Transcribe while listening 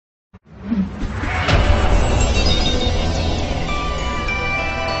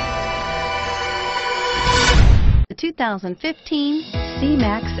2015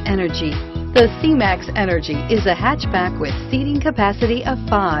 C-Max Energi. The C-Max Energi is a hatchback with seating capacity of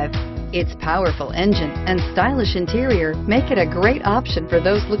 5. Its powerful engine and stylish interior make it a great option for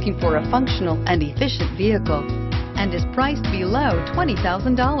those looking for a functional and efficient vehicle, and is priced below $20,000.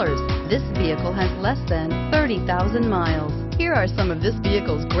 This vehicle has less than 30,000 miles. Here are some of this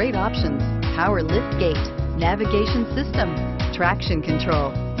vehicle's great options: power liftgate, navigation system, traction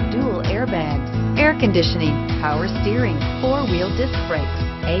control, dual airbags, air conditioning, power steering, 4-wheel disc brakes,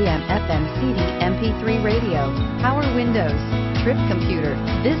 AM/FM CD MP3 radio, power windows, trip computer.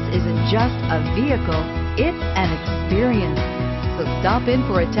 This isn't just a vehicle, it's an experience. So stop in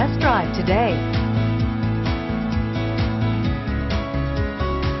for a test drive today.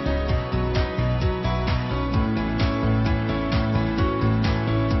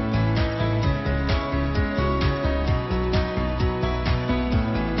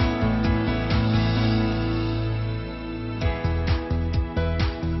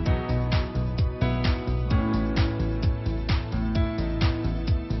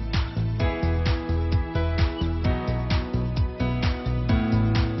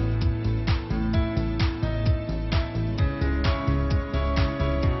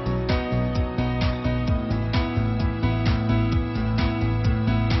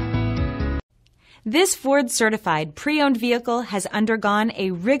 This Ford-certified pre-owned vehicle has undergone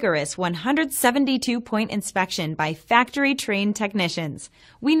a rigorous 172-point inspection by factory-trained technicians.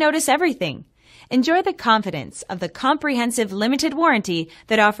 We notice everything. Enjoy the confidence of the comprehensive limited warranty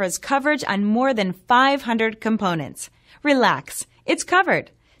that offers coverage on more than 500 components. Relax, it's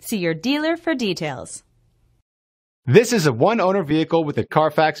covered. See your dealer for details. This is a one-owner vehicle with a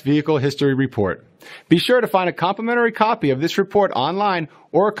Carfax Vehicle History Report. Be sure to find a complimentary copy of this report online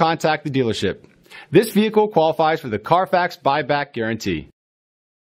or contact the dealership. This vehicle qualifies for the Carfax Buyback Guarantee.